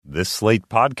This Slate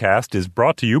podcast is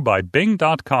brought to you by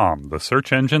Bing.com, the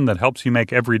search engine that helps you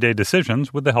make everyday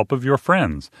decisions with the help of your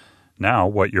friends. Now,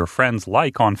 what your friends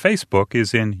like on Facebook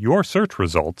is in your search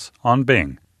results on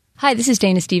Bing. Hi, this is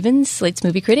Dana Stevens, Slate's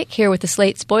movie critic, here with the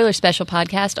Slate Spoiler Special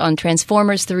podcast on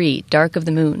Transformers 3, Dark of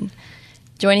the Moon.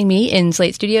 Joining me in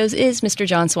Slate Studios is Mr.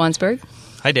 John Swansburg.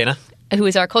 Hi, Dana. Who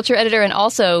is our culture editor and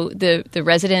also the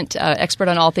resident expert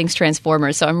on all things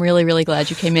Transformers. So I'm really, really glad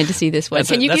you came in to see this one.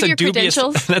 Can you give your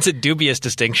credentials? That's a dubious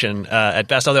distinction at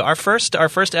best. Although our first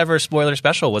ever spoiler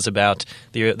special was about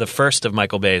the first of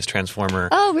Michael Bay's Transformer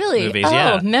movies. Oh,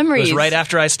 yeah. Memories. It was right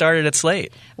after I started at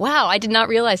Slate. Wow, I did not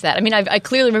realize that. I mean, I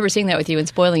clearly remember seeing that with you and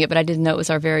spoiling it, but I didn't know it was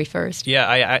our very first. Yeah,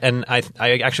 I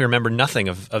actually remember nothing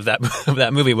of that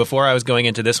movie. Before I was going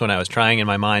into this one, I was trying in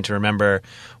my mind to remember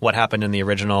what happened in the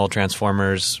original Transformers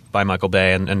by Michael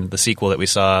Bay and the sequel that we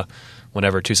saw,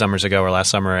 2 summers ago or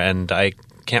last summer, and I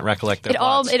can't recollect their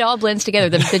plots. It all blends together.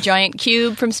 The giant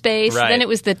cube from space. Right. Then it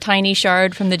was the tiny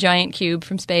shard from the giant cube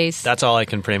from space. That's all I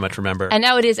can pretty much remember. And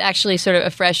now it is actually sort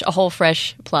of a whole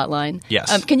fresh plot line.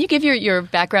 Yes. Can you give your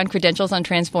background credentials on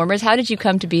Transformers? How did you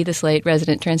come to be the Slate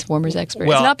resident Transformers expert?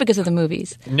 Well, it's not because of the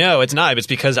movies. No, it's not. It's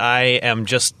because I am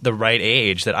just the right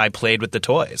age that I played with the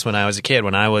toys when I was a kid.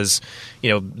 When I was,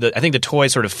 I think the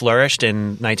toys sort of flourished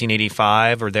in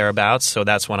 1985 or thereabouts. So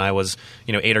that's when I was,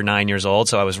 8 or 9 years old.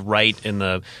 So I was right in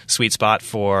the sweet spot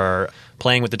for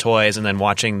playing with the toys and then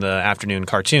watching the afternoon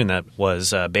cartoon that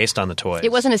was based on the toys.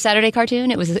 It wasn't a Saturday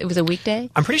cartoon? It was a weekday?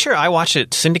 I'm pretty sure I watched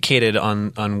it syndicated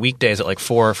on weekdays at like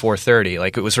 4 or 4:30.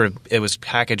 Like it was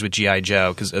packaged with G.I.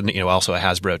 Joe because also a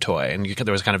Hasbro toy, and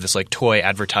there was kind of this like toy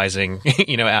advertising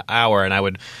hour, and I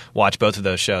would watch both of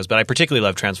those shows. But I particularly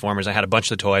loved Transformers. I had a bunch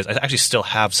of the toys. I actually still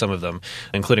have some of them,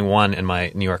 including one in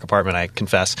my New York apartment, I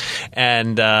confess.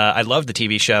 And I loved the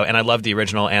TV show, and I loved the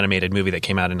original animated movie that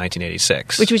came out in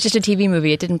 1986, which was just a TV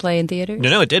movie. It didn't play in theaters?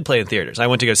 No, it did play in theaters. I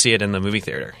went to go see it in the movie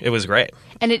theater. It was great.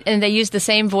 And they used the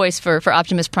same voice for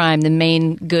Optimus Prime, the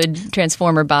main good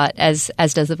Transformer bot, as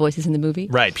does the voices in the movie?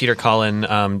 Right. Peter Cullen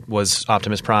was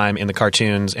Optimus Prime in the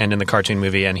cartoons and in the cartoon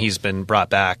movie, and he's been brought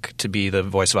back to be the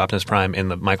voice of Optimus Prime in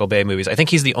the Michael Bay movies. I think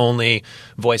he's the only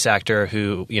voice actor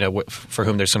who, for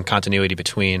whom there's some continuity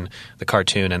between the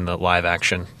cartoon and the live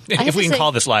action. If we can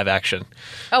call this live action.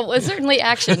 Oh, well, certainly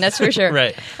action, that's for sure.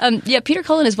 Right. Peter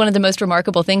Cullen is one of the most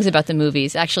remarkable things about the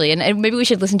movies, actually. And maybe we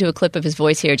should listen to a clip of his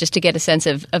voice here just to get a sense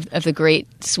of the great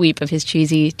sweep of his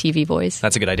cheesy TV voice.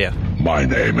 That's a good idea. My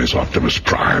name is Optimus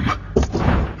Prime.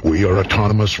 We are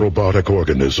autonomous robotic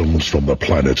organisms from the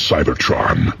planet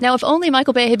Cybertron. Now, if only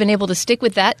Michael Bay had been able to stick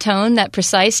with that tone, that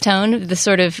precise tone, the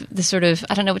sort of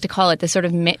I don't know what to call it, the sort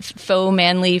of faux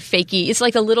manly, fakey. It's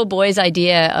like a little boy's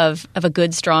idea of a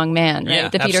good, strong man, right? Yeah,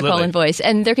 the Peter absolutely. Cullen voice.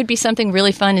 And there could be something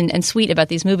really fun and sweet about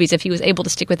these movies if he was able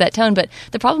to stick with that tone. But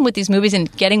the problem with these movies, and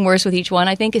getting worse with each one,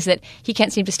 I think, is that he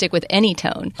can't seem to stick with any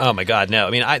tone. Oh, my God, no.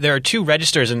 I mean, there are two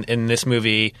registers in this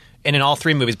movie, and in all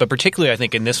three movies, but particularly I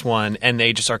think in this one, and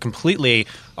they just are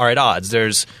at odds.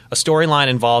 There's a storyline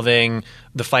involving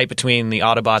the fight between the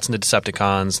Autobots and the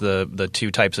Decepticons, the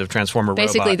two types of Transformer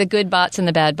robots. Basically, the good bots and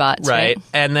the bad bots, right?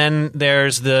 And then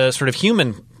there's the sort of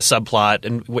human subplot,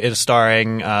 and it's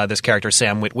starring this character,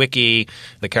 Sam Witwicky,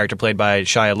 the character played by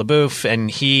Shia LaBeouf, and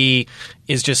he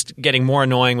is just getting more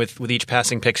annoying with each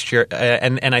passing picture.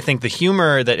 And I think the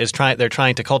humor that they're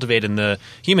trying to cultivate in the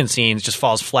human scenes just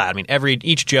falls flat. I mean,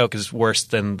 each joke is worse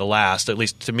than the last, at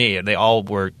least to me. They all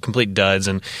were complete duds,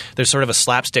 and there's sort of a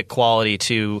slapstick quality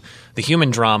to the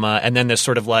human drama, and then there's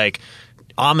sort of like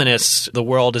ominous, the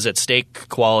world is at stake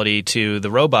quality to the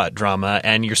robot drama,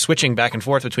 and you're switching back and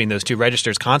forth between those two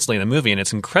registers constantly in the movie, and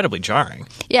it's incredibly jarring.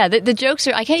 Yeah, the jokes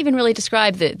are – I can't even really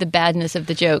describe the badness of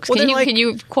the jokes. Well, can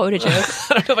you quote a joke?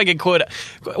 I don't know if I can quote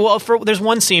 – well, there's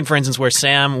one scene, for instance, where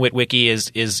Sam Witwicky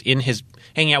is in his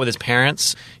 – hanging out with his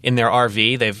parents in their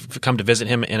RV. They've come to visit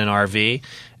him in an RV.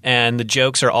 And the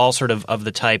jokes are all sort of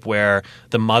the type where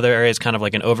the mother is kind of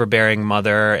like an overbearing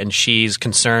mother, and she's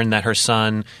concerned that her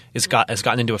son has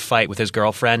gotten into a fight with his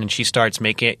girlfriend, and she starts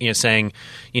saying,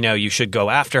 you should go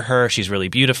after her. She's really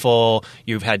beautiful.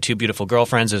 You've had 2 beautiful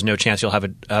girlfriends. There's no chance you'll have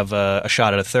a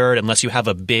shot at a third unless you have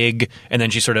a big. And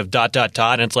then she sort of ...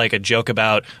 And it's like a joke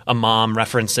about a mom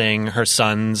referencing her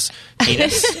son's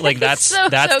penis. Like that's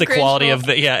the quality of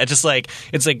the. Yeah, it's just like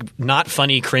it's like not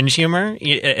funny cringe humor, and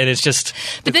it's just.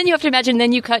 But then you have to imagine,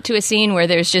 then you cut to a scene where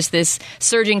there's just this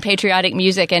surging patriotic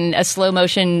music and a slow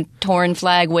motion torn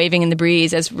flag waving in the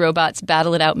breeze as robots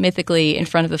battle it out mythically in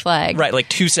front of the flag. Right, like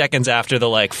 2 seconds after the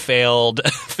like failed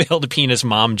penis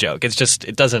mom joke. It's just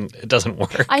it doesn't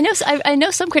work. I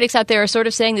know some critics out there are sort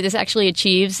of saying that this actually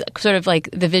achieves sort of like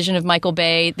the vision of Michael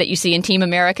Bay that you see in Team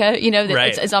America. You know, that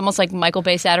Right. it's almost like Michael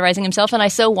Bay satirizing himself, and I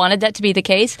so wanted that to be the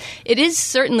case. It is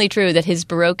certainly true that his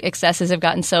Baroque excesses have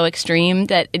gotten so extreme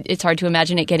that it's hard to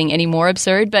imagine it getting any more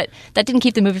absurd, but that didn't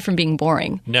keep the movie from being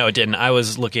boring. No, it didn't. I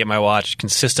was looking at my watch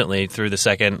consistently through the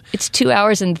second. It's 2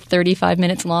 hours and 35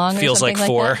 minutes long. Feels or like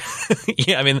something 4. that.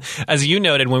 Yeah, I mean, as you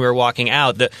noted when we were walking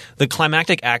out, the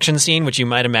climactic action scene, which you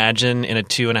might imagine in a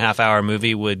 2.5-hour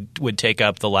movie would take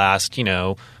up the last,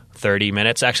 30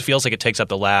 minutes, actually feels like it takes up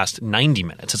the last 90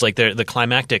 minutes. It's like the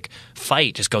climactic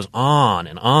fight just goes on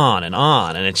and on and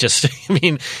on. And it's just, I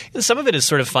mean, some of it is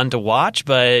sort of fun to watch,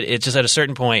 but it's just at a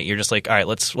certain point, you're just like, all right,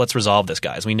 let's resolve this,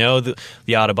 guys. We know the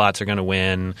Autobots are going to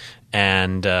win,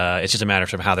 and it's just a matter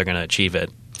of how they're going to achieve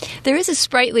it. There is a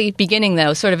sprightly beginning,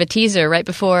 though, sort of a teaser right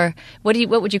before what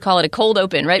would you call it? A cold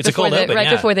open, right? It's a cold open,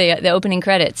 yeah. Before the opening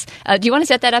credits. Do you want to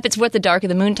set that up? It's what the Dark of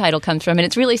the Moon title comes from, and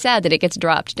it's really sad that it gets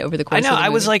dropped over the course. I know. Of the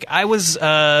movie.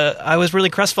 I was really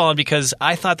crestfallen because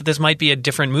I thought that this might be a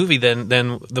different movie than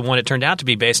the one it turned out to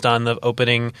be based on the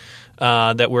opening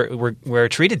that we're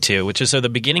treated to, which is so the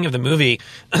beginning of the movie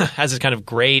has this kind of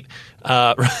great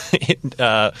sort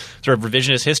of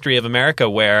revisionist history of America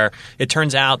where it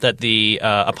turns out that the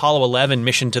Apollo 11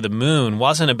 mission to the moon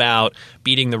wasn't about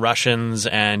beating the Russians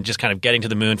and just kind of getting to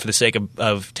the moon for the sake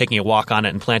of taking a walk on it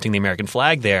and planting the American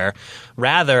flag there.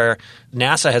 Rather,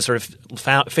 NASA has sort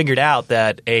of figured out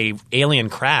that a alien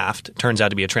craft, turns out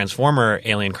to be a transformer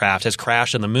alien craft, has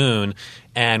crashed on the moon,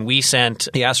 and we sent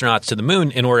the astronauts to the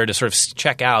moon in order to sort of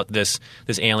check out this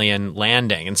alien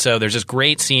landing. And so there's this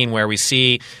great scene where we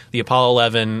see the Apollo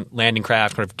 11 landing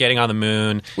craft kind of getting on the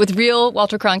moon. With real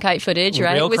Walter Cronkite footage,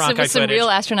 right? Real with Cronkite some footage. real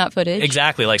astronaut footage.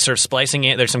 Exactly, like sort of splicing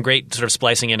in. There's some great sort of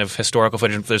splicing in of historical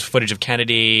footage. There's footage of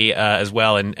Kennedy as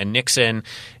well and Nixon.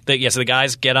 So the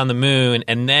guys get on the moon,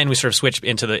 and then we sort of switch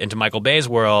into Michael Bay's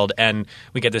world, and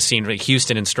we get this scene where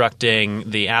Houston instructing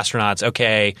the astronauts,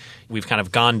 okay, we've kind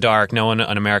of gone dark. No one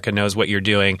in America knows what you're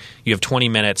doing. You have 20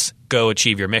 minutes. Go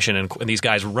achieve your mission. And these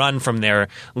guys run from their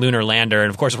lunar lander. And,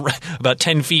 of course, about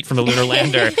 10 feet from the lunar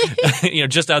lander,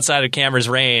 just outside of camera's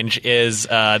range is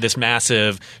this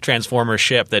massive transformer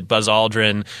ship that Buzz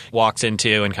Aldrin walks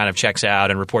into and kind of checks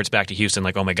out and reports back to Houston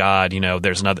like, oh, my God,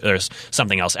 there's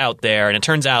something else out there. And it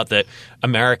turns out that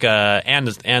America and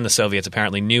the Soviets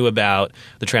apparently knew about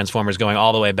the Transformers going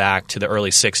all the way back to the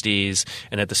early 60s,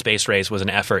 and that the space race was an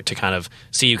effort to kind of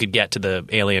see who could get to the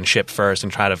alien ship first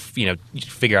and try to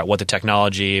figure out what the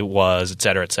technology was, et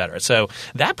cetera, et cetera. So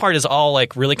that part is all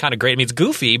like really kind of great. I mean, it's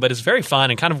goofy, but it's very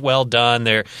fun and kind of well done.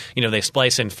 They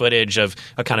splice in footage of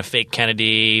a kind of fake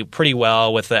Kennedy pretty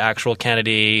well with the actual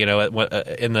Kennedy, in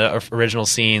the original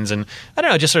scenes, and I don't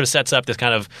know, it just sort of sets up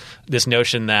this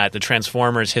notion that the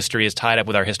Transformers history is tied up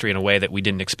with our history in a way that we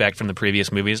didn't expect from the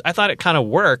previous movies. I thought it kind of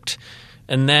worked.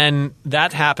 And then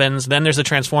that happens. Then there's the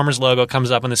Transformers logo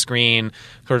comes up on the screen,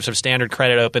 sort of standard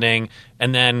credit opening,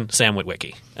 and then Sam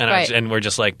Witwicky. And, right. And we're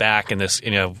just like back in this,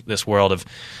 this world of.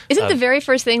 Isn't the very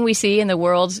first thing we see in the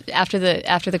world after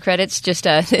the credits just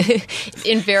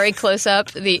in very close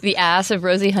up the ass of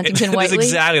Rosie Huntington Whiteley?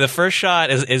 Exactly. The first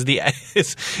shot is the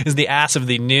ass of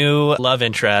the new love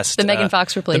interest, the Megan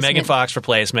Fox replacement. The Megan Fox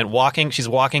replacement. She's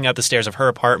walking up the stairs of her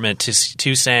apartment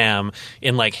to Sam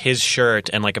in like his shirt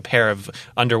and like a pair of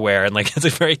underwear, and like it's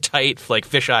a very tight like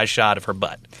fisheye shot of her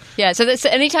butt. Yeah, so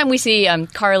anytime we see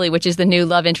Carly, which is the new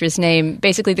love interest name,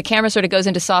 basically the camera sort of goes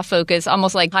into soft focus,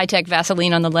 almost like high-tech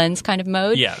Vaseline on the lens kind of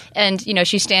mode. Yeah. And,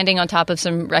 she's standing on top of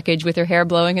some wreckage with her hair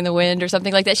blowing in the wind or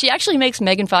something like that. She actually makes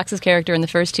Megan Fox's character in the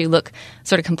first two look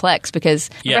sort of complex because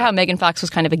remember how Megan Fox was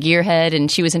kind of a gearhead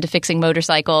and she was into fixing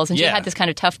motorcycles and she had this kind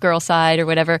of tough girl side or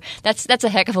whatever. That's a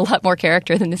heck of a lot more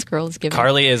character than this girl is given.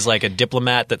 Carly is like a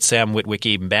diplomat that Sam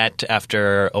Witwicky met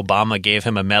after Obama gave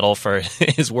him a medal for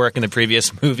his work in the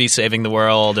previous movie, Saving the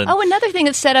World. And another thing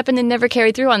that's set up and then never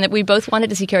carried through on that we both wanted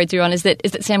to see carried through on is that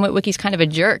Sam Witwicky's kind of a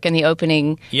jerk in the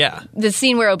opening. Yeah. The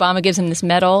scene where Obama gives him this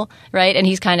medal, right, and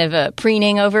he's kind of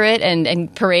preening over it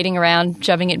and parading around,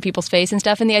 shoving it in people's face and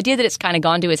stuff. And the idea that it's kind of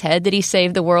gone to his head that he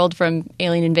saved the world from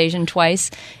alien invasion twice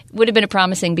would have been a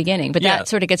promising beginning, but that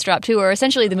sort of gets dropped too, or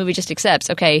essentially the movie just accepts,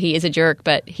 okay, he is a jerk,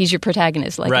 but he's your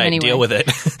protagonist, like him anyway. Deal with it.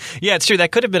 Yeah, it's true.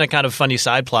 That could have been a kind of funny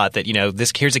side plot that,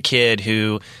 here's a kid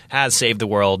who has saved the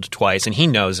world twice, and he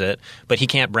knows it, but he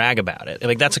can't brag about it.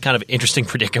 Like, that's a kind of interesting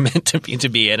predicament to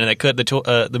be in, and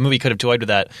the movie could have toyed with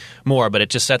that more, but it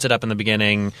just sets it up in the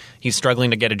beginning. He's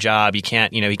struggling to get a job. He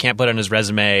can't put on his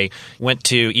resume, went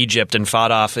to Egypt and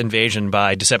fought off invasion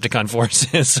by Decepticon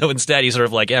forces. So instead, he's sort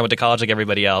of like, I went to college like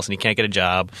everybody else, and he can't get a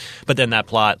job. But then that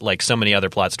plot, like so many other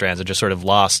plot strands, are just sort of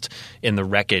lost in the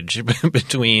wreckage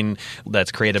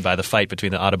that's created by the fight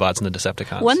between the Autobots and the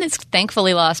Decepticons. One that's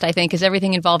thankfully lost, I think, is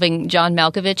everything involving John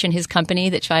Malkovich and his company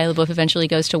that Shia LaBeouf eventually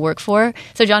goes to work for.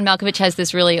 So John Malkovich has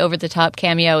this really over-the-top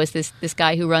cameo as this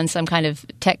guy who runs some kind of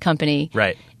tech company.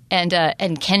 Right. And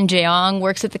Ken Jeong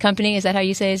works at the company. Is that how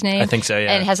you say his name? I think so,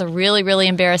 yeah. And has a really, really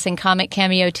embarrassing comic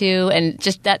cameo, too. And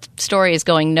just that story is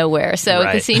going nowhere. So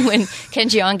the scene when Ken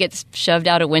Jeong gets shoved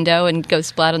out a window and goes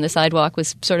splat on the sidewalk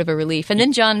was sort of a relief. And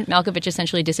then John Malkovich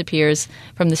essentially disappears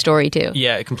from the story, too.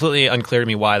 Yeah, completely unclear to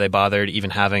me why they bothered even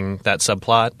having that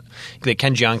subplot. The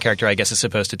Ken Jeong character, I guess, is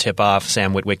supposed to tip off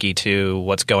Sam Witwicky to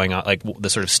what's going on, like the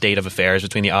sort of state of affairs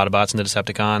between the Autobots and the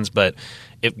Decepticons, but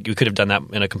you could have done that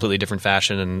in a completely different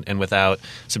fashion and without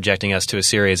subjecting us to a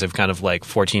series of kind of like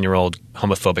 14-year-old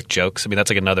homophobic jokes. I mean, that's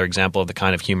like another example of the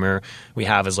kind of humor we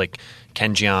have is like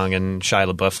Ken Jeong and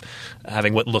Shia LaBeouf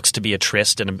having what looks to be a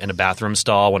tryst in a bathroom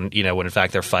stall when in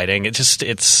fact they're fighting. It's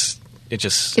silly. It's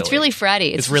really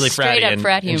fratty. It's really fratty and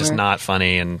frat humor. And just not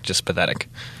funny and just pathetic.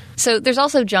 So there's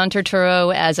also John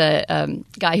Turturro as a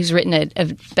guy who's written a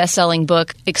best-selling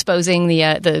book exposing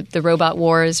the robot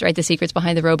wars, right? The secrets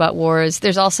behind the robot wars.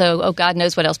 There's also, God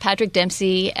knows what else, Patrick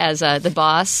Dempsey as the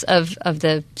boss of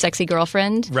the sexy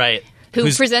girlfriend. Right. Who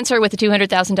presents her with a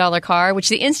 $200,000 car, which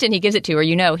the instant he gives it to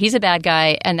her, he's a bad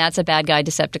guy, and that's a bad guy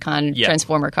Decepticon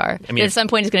Transformer car. I mean, at some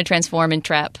point, he's going to transform and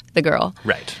trap the girl.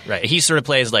 Right. He sort of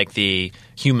plays like the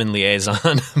human liaison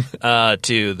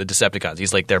to the Decepticons.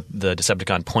 He's like the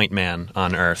Decepticon point man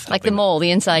on Earth. Like the mole,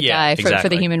 the inside guy for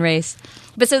the human race.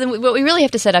 But so then what we really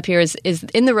have to set up here is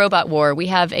in the robot war, we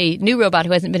have a new robot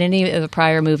who hasn't been in any of the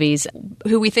prior movies,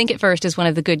 who we think at first is one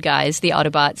of the good guys, the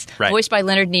Autobots, voiced by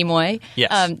Leonard Nimoy.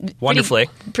 Yes, wonderfully.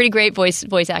 Pretty great voice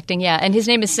acting, yeah. And his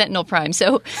name is Sentinel Prime.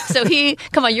 So he,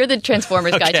 come on, you're the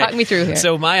Transformers guy. Talk me through here.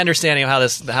 So my understanding of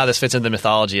how this fits into the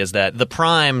mythology is that the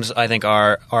Primes, I think,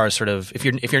 are sort of, if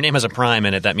your name has a Prime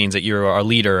in it, that means that you are a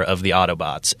leader of the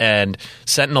Autobots. And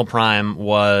Sentinel Prime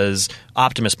was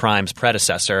Optimus Prime's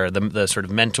predecessor, the sort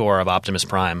of mentor of Optimus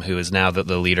Prime, who is now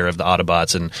the leader of the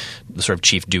Autobots and the sort of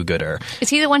chief do-gooder. Is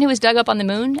he the one who was dug up on the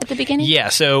moon at the beginning? Yeah,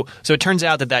 so it turns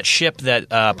out that ship that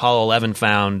Apollo 11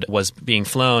 found was being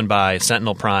flown by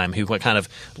Sentinel Prime, who kind of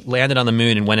landed on the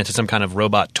moon and went into some kind of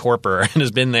robot torpor and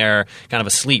has been there kind of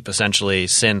asleep, essentially,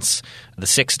 since the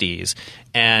 60s.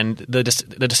 And the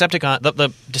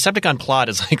Decepticon plot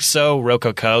is like so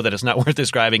rococo that it's not worth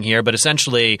describing here. But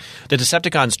essentially, the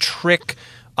Decepticons trick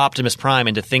Optimus Prime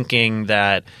into thinking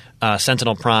that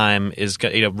Sentinel Prime is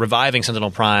reviving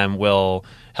Sentinel Prime will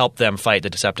help them fight the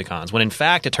Decepticons. When in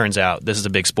fact, it turns out, this is a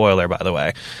big spoiler, by the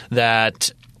way,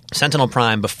 that Sentinel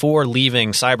Prime, before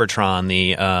leaving Cybertron,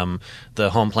 the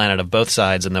home planet of both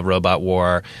sides in the robot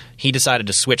war, he decided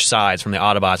to switch sides from the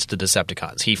Autobots to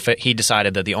Decepticons. He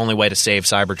decided that the only way to save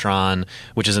Cybertron,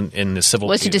 which is in the civil...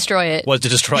 Was to destroy it.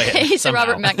 He's the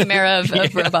Robert McNamara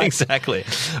of robots. Exactly.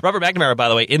 Robert McNamara, by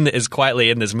the way, is quietly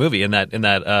in this movie, in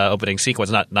that opening sequence.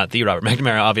 Not the Robert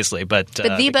McNamara, obviously, but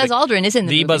the Buzz Aldrin is in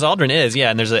the movie. Buzz Aldrin is, yeah,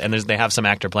 and they have some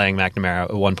actor playing McNamara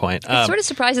at one point. It sort of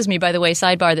surprises me, by the way,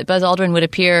 sidebar, that Buzz Aldrin would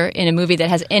appear in a movie that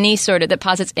has that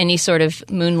posits any sort of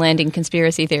moon landing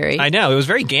conspiracy theory. I know. It was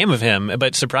very game of him,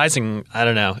 but surprising. I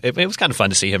don't know. It was kind of fun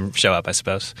to see him show up, I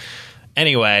suppose.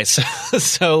 Anyway,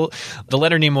 so the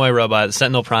Leonard Nimoy robot,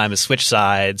 Sentinel Prime, has switched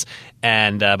sides,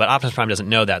 but Optimus Prime doesn't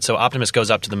know that. So Optimus goes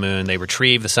up to the moon. They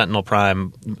retrieve the Sentinel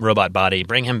Prime robot body,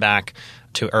 bring him back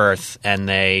to Earth,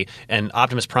 and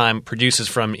Optimus Prime produces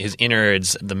from his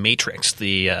innards the Matrix,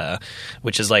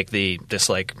 which is like this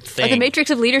thing. The Matrix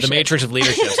of Leadership. The Matrix of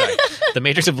Leadership. Sorry, the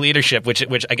Matrix of Leadership,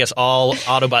 which I guess all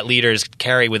Autobot leaders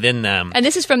carry within them. And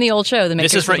this is from the old show, the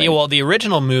Matrix. This is from the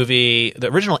original movie, the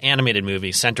original animated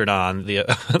movie, centered on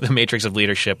the Matrix of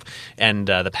Leadership and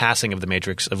the passing of the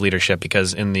Matrix of Leadership,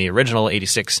 because in the original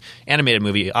 '86 animated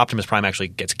movie, Optimus Prime actually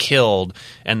gets killed,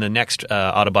 and the next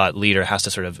Autobot leader has to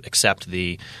sort of accept the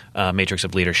Matrix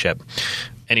of Leadership.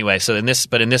 Anyway, so in this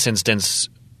instance,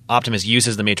 Optimus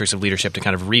uses the Matrix of Leadership to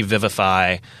kind of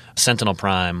revivify Sentinel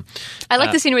Prime. I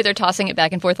like the scene where they're tossing it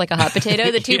back and forth like a hot potato.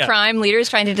 The two Prime leaders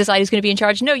trying to decide who's going to be in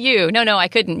charge. No, you. No, I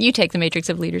couldn't. You take the Matrix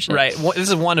of Leadership. Right. Well, this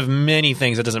is one of many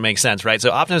things that doesn't make sense, right?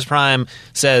 So Optimus Prime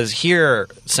says, here,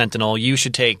 Sentinel, you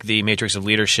should take the Matrix of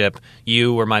Leadership.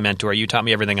 You were my mentor. You taught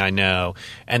me everything I know.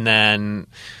 And then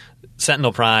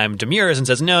Sentinel Prime demurs and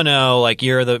says, no, like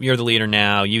you're the leader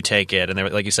now. You take it. And they're,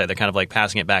 like you said, they're kind of like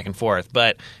passing it back and forth.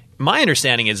 But my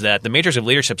understanding is that the Matrix of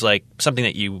Leadership is like something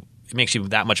that it makes you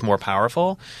that much more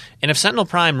powerful. And if Sentinel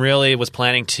Prime really was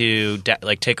planning to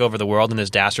take over the world in this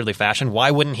dastardly fashion,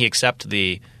 why wouldn't he accept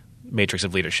the Matrix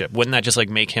of Leadership? Wouldn't that just like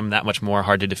make him that much more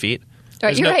hard to defeat?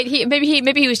 Right, you're right.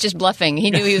 Maybe he was just bluffing. He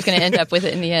knew he was going to end up with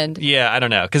it in the end. Yeah, I don't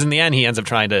know. Because in the end, he ends up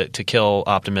trying to kill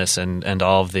Optimus and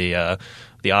all of the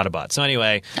Autobots. So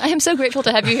anyway, I am so grateful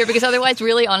to have you here because otherwise,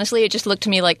 really, honestly, it just looked to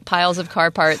me like piles of car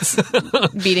parts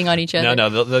beating on each other.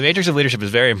 No, the Matrix of Leadership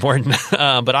is very important,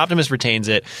 but Optimus retains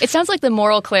it. It sounds like the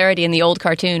moral clarity in the old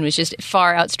cartoon was just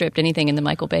far outstripped anything in the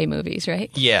Michael Bay movies, right?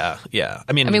 Yeah.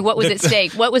 I mean, what was at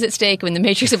stake? What was at stake when the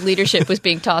Matrix of Leadership was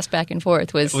being tossed back and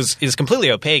forth? Is completely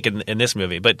opaque in this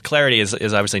movie, but clarity is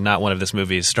obviously not one of this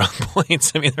movie's strong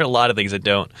points. I mean, there are a lot of things that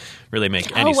don't really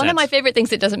make any sense. One of my favorite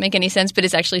things that doesn't make any sense, but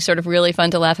is actually sort of really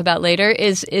fun to laugh about later,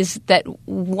 is that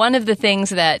one of the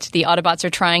things that the Autobots are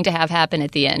trying to have happen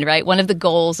at the end, right? One of the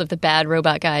goals of the bad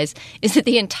robot guys is that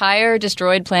the entire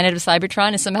destroyed planet of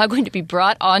Cybertron is somehow going to be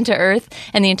brought onto Earth,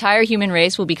 and the entire human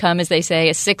race will become, as they say,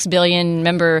 a 6 billion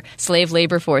member slave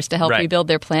labor force to help rebuild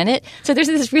their planet. So there's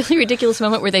this really ridiculous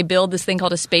moment where they build this thing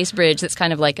called a space bridge that's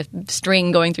kind of like a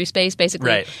string going through space,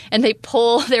 basically, and they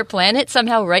pull their planet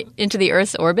somehow right into the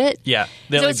Earth's orbit. Yeah.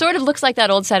 So it sort of looks like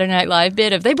that old Saturday Night Live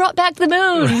bit of, they brought back the moon.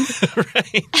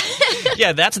 Right.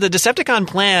 Yeah, that's the Decepticon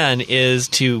plan, is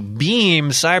to beam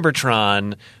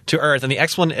Cybertron to Earth, and the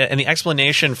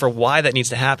explanation for why that needs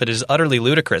to happen is utterly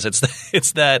ludicrous.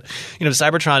 It's that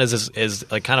Cybertron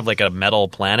is like kind of like a metal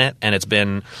planet, and it's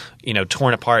been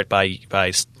torn apart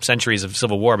by centuries of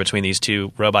civil war between these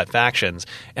two robot factions.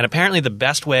 And apparently, the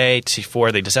best way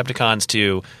for the Decepticons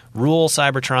to rule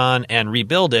Cybertron and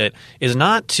rebuild it is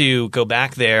not to go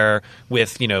back there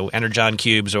with energon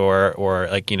cubes or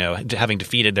having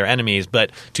defeated their enemies,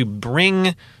 but to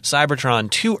bring Cybertron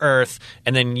to Earth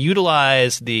and then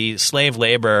utilize the slave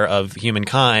labor of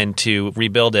humankind to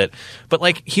rebuild it. But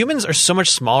humans are so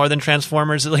much smaller than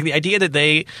Transformers. Like the idea that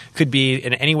they could be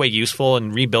in any way useful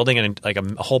in rebuilding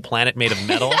a whole planet made of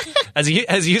metal, as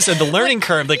you said, the learning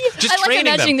curve, just training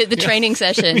them. I like imagining the training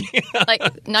session,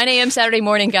 9 a.m. Saturday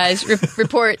morning, guys,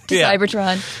 report to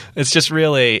Cybertron. It's just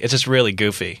really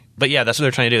goofy. But yeah, that's what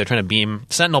they're trying to do. They're trying to beam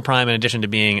Sentinel Prime, in addition to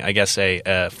being, I guess,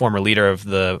 a former leader of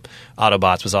the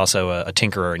Autobots, was also a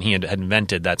tinkerer, and he had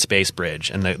invented that space bridge.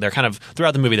 And they're kind of,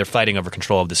 throughout the movie, they're fighting over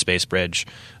control of the space bridge,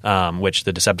 which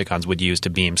the Decepticons would use to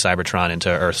beam Cybertron into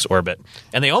Earth's orbit.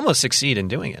 And they almost succeed in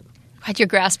doing it. Your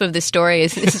grasp of this story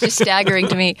is just staggering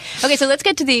to me. Okay, so let's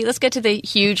get to the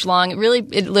huge, long.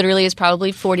 It literally is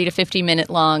probably 40 to 50 minute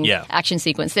long action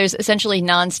sequence. There's essentially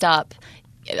nonstop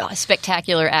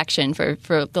spectacular action for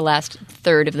the last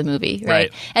third of the movie,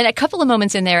 right? And a couple of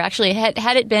moments in there, actually, had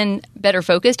it been better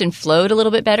focused and flowed a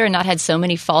little bit better and not had so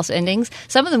many false endings,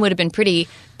 some of them would have been pretty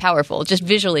powerful, just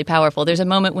visually powerful. There's a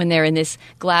moment when they're in this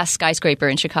glass skyscraper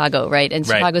in Chicago, right? And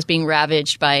Chicago's being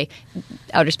ravaged by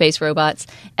outer space robots.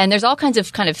 And there's all kinds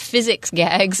of kind of physics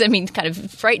gags, I mean, kind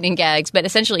of frightening gags, but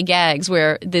essentially gags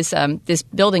where this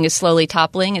building is slowly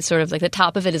toppling. It's sort of like the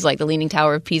top of it is like the Leaning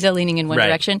Tower of Pisa leaning in one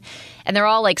direction. And they're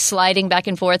all sliding back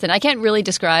and forth. And I can't really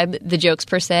describe the jokes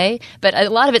per se, but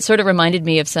a lot of it sort of reminded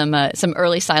me of some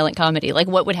early silent comedy. Like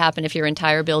what would happen if your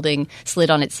entire building slid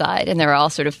on its side and they're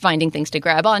all sort of finding things to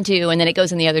grab onto, and then it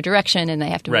goes in the other direction and they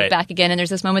have to move back again. And there's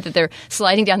this moment that they're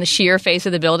sliding down the sheer face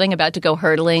of the building, about to go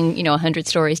hurtling, 100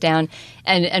 stories down.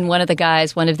 And one of the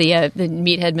guys, one of the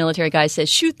meathead military guys says,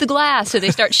 "Shoot the glass." So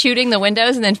they start shooting the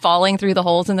windows and then falling through the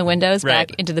holes in the windows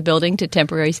back into the building to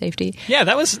temporary safety. Yeah,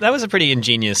 that was a pretty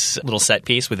ingenious little set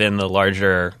piece within the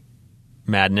larger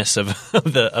madness of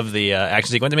the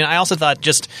action sequence. I mean, I also thought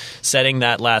just setting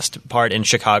that last part in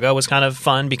Chicago was kind of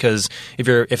fun, because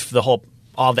if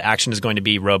all the action is going to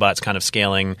be robots kind of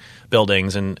scaling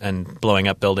buildings and blowing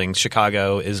up buildings,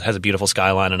 Chicago has a beautiful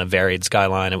skyline and a varied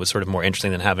skyline. It was sort of more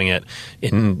interesting than having it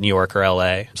in New York or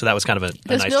LA. So that was kind of a nice choice.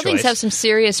 Those buildings have some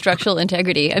serious structural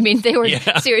integrity. I mean, they were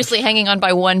seriously hanging on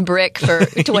by one brick for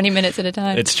 20 minutes at a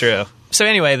time. It's true. So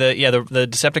anyway, the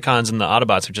Decepticons and the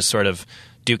Autobots are just sort of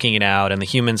duking it out, and the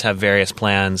humans have various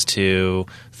plans to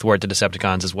thwart the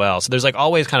Decepticons as well. So there's like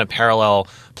always kind of parallel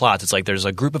plots. It's like there's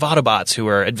a group of Autobots who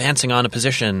are advancing on a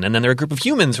position, and then there are a group of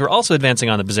humans who are also advancing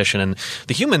on the position, and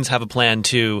the humans have a plan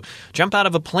to jump out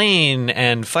of a plane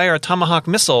and fire a Tomahawk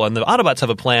missile, and the Autobots have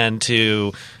a plan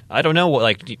to, I don't know,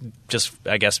 like just,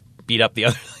 I guess, beat up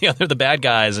the bad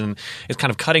guys, and it's kind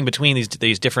of cutting between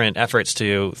these different efforts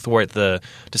to thwart the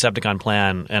Decepticon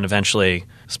plan, and eventually,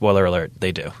 spoiler alert,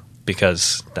 they do,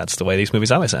 because that's the way these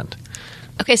movies always end.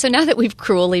 Okay, so now that we've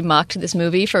cruelly mocked this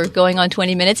movie for going on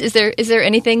 20 minutes, is there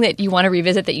anything that you want to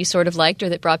revisit that you sort of liked or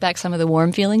that brought back some of the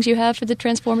warm feelings you have for the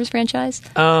Transformers franchise?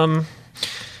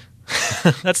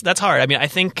 That's hard. I mean, I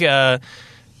think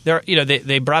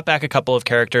they brought back a couple of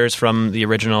characters from the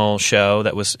original show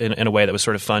that was in a way that was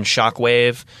sort of fun.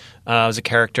 Shockwave was a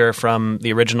character from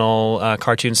the original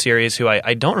cartoon series who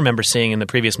I don't remember seeing in the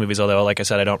previous movies, although, like I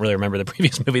said, I don't really remember the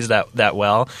previous movies that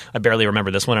well. I barely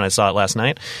remember this one, and I saw it last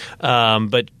night.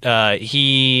 But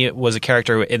he was a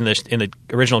character in the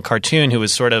original cartoon who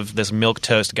was sort of this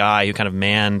milquetoast guy who kind of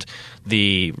manned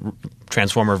the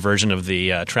Transformer version of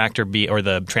the tractor beam or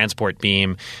the transport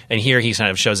beam, and here he kind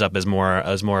of shows up as more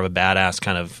of a badass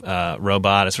kind of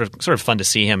robot. It's sort of fun to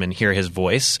see him and hear his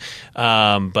voice,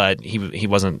 but he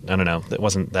wasn't. I don't know. It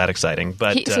wasn't that exciting.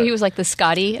 But so he was like the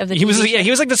Scotty of the. He was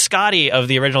like the Scotty of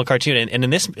the original cartoon, and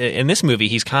in this movie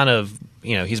he's kind of.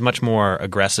 He's much more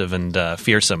aggressive and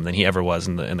fearsome than he ever was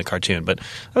in the cartoon. But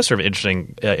that was sort of an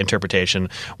interesting interpretation.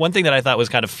 One thing that I thought was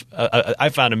kind of I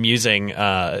found amusing.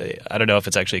 I don't know if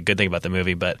it's actually a good thing about the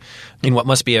movie, but in what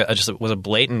must be was a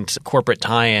blatant corporate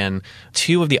tie-in,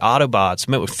 three of the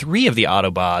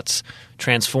Autobots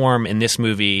transform in this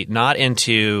movie not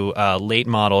into late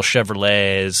model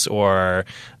Chevrolets or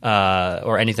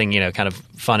anything kind of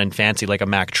fun and fancy like a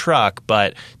Mack truck,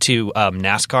 but to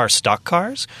NASCAR stock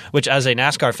cars, which as a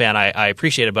NASCAR fan I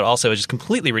appreciated, but also is just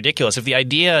completely ridiculous. If the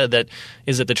idea that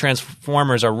the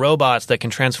Transformers are robots that can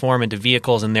transform into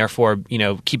vehicles and therefore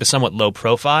keep a somewhat low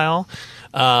profile.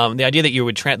 The idea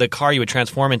that the car you would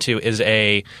transform into is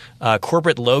a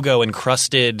corporate logo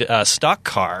encrusted stock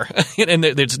car, and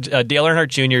there's Dale Earnhardt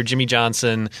Jr., Jimmy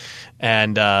Johnson,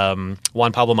 and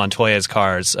Juan Pablo Montoya's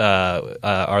cars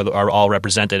are all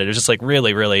represented. It was just like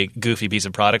really, really goofy piece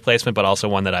of product placement, but also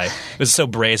one that it was so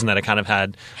brazen that I kind of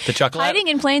had to chuckle at. Hiding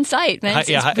in plain sight, man.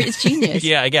 It's genius.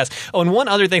 Yeah, I guess. Oh, and one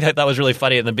other thing that I thought was really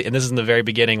funny, and this is in the very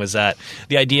beginning, was that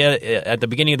the idea at the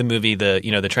beginning of the movie,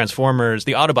 the Transformers,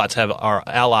 the Autobots are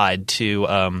allied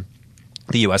to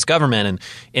the U.S. government, and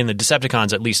in the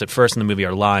Decepticons, at least at first in the movie,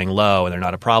 are lying low and they're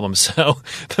not a problem. So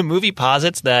the movie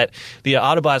posits that the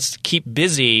Autobots keep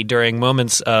busy during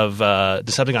moments of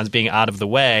Decepticons being out of the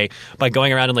way by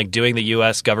going around and like doing the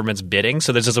U.S. government's bidding.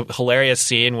 So there's this hilarious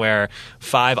scene where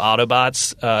 5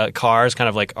 Autobots cars kind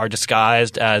of like are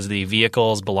disguised as the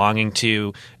vehicles belonging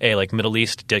to a like Middle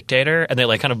East dictator, and they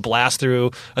like kind of blast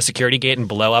through a security gate and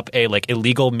blow up a like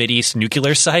illegal Mideast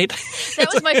nuclear site. That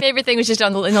was my favorite thing. Was just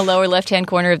in the lower left-hand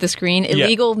corner of the screen,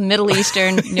 illegal Middle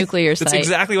Eastern nuclear site. That's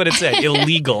exactly what it said,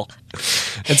 illegal.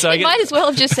 And so might as well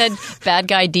have just said bad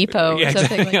guy depot or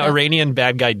something like that. Iranian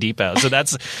bad guy depot. So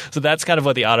that's kind of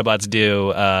what the Autobots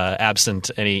do,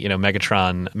 absent any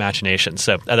Megatron machinations.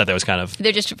 So I thought that was kind of...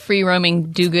 They're just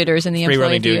free-roaming do-gooders in the free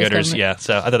roaming do-gooders, yeah.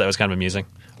 So I thought that was kind of amusing.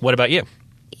 What about you?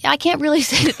 I can't really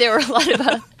say that there were a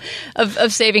lot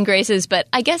of saving graces, but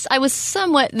I guess I was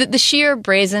somewhat the sheer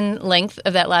brazen length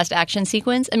of that last action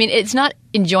sequence. I mean, it's not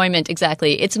enjoyment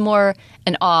exactly; it's more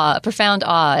an awe, a profound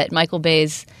awe at Michael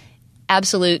Bay's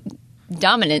absolute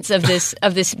dominance of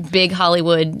this big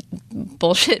Hollywood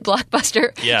bullshit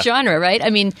blockbuster genre, right? I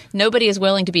mean, nobody is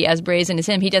willing to be as brazen as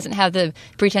him. He doesn't have the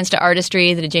pretense to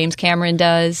artistry that a James Cameron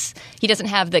does. He doesn't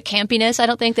have the campiness, I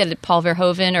don't think, that Paul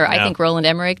Verhoeven or I think Roland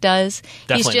Emmerich does.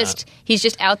 Definitely he's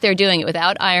just out there doing it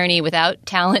without irony, without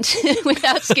talent,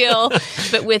 without skill,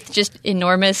 but with just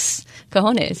enormous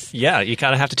cojones. Yeah, you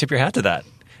kind of have to tip your hat to that.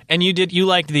 And you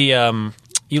liked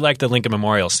the Lincoln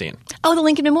Memorial scene. Oh, the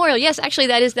Lincoln Memorial. Yes, actually,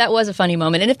 that was a funny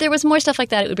moment. And if there was more stuff like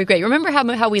that, it would be great. Remember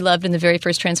how we loved in the very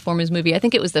first Transformers movie? I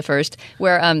think it was the first,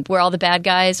 where all the bad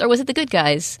guys, or was it the good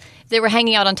guys? They were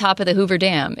hanging out on top of the Hoover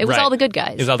Dam. It was all the good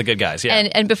guys. It was all the good guys, yeah.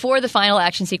 And before the final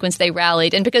action sequence, they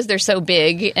rallied. And because they're so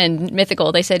big and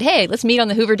mythical, they said, hey, let's meet on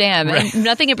the Hoover Dam. Right. And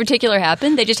nothing in particular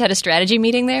happened. They just had a strategy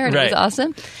meeting there, and it was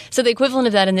awesome. So the equivalent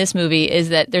of that in this movie is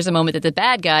that there's a moment that the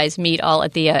bad guys meet all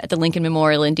at the Lincoln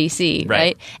Memorial in D.C.,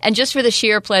 right? And just for the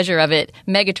sheer pleasure of it,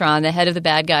 Megatron, the head of the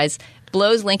bad guys,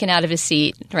 blows Lincoln out of his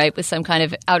seat, right, with some kind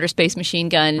of outer space machine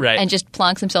gun, and just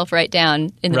plonks himself right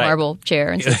down in the marble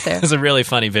chair and sits there. It's a really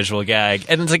funny visual gag.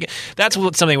 And it's like that's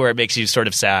something where it makes you sort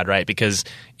of sad, right? Because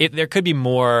there could be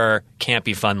more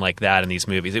campy fun like that in these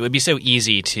movies. It would be so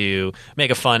easy to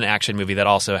make a fun action movie that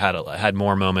also had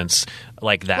more moments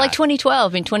like that. Like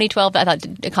 2012. I mean, 2012, I thought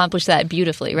accomplished that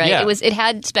beautifully, right? Yeah. It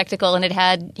had spectacle and it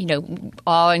had,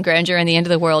 awe and grandeur and the end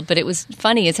of the world, but it was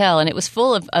funny as hell, and it was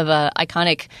full of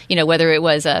iconic, whether it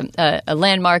was a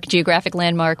landmark, geographic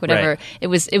landmark, whatever. Right. It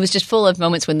was just full of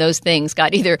moments when those things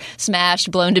got either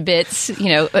smashed, blown to bits,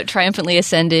 triumphantly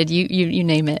ascended, you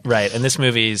name it. Right. And this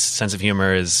movie's sense of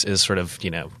humor is sort of,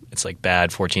 it's like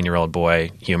bad 14-year-old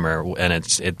boy humor, and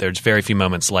there's very few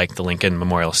moments like the Lincoln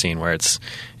Memorial scene where it's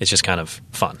just kind of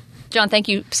fun. John, thank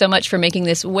you so much for making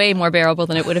this way more bearable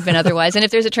than it would have been otherwise. And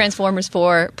if there's a Transformers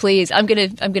 4, please, I'm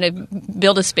gonna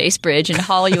build a space bridge and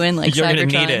haul you in like You're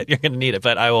Cybertron. You're gonna need it.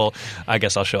 But I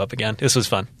guess I'll show up again. This was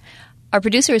fun. Our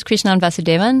producer is Krishnan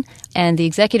Vasudevan, and the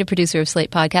executive producer of Slate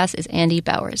Podcast is Andy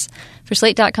Bowers. For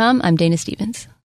Slate.com, I'm Dana Stevens.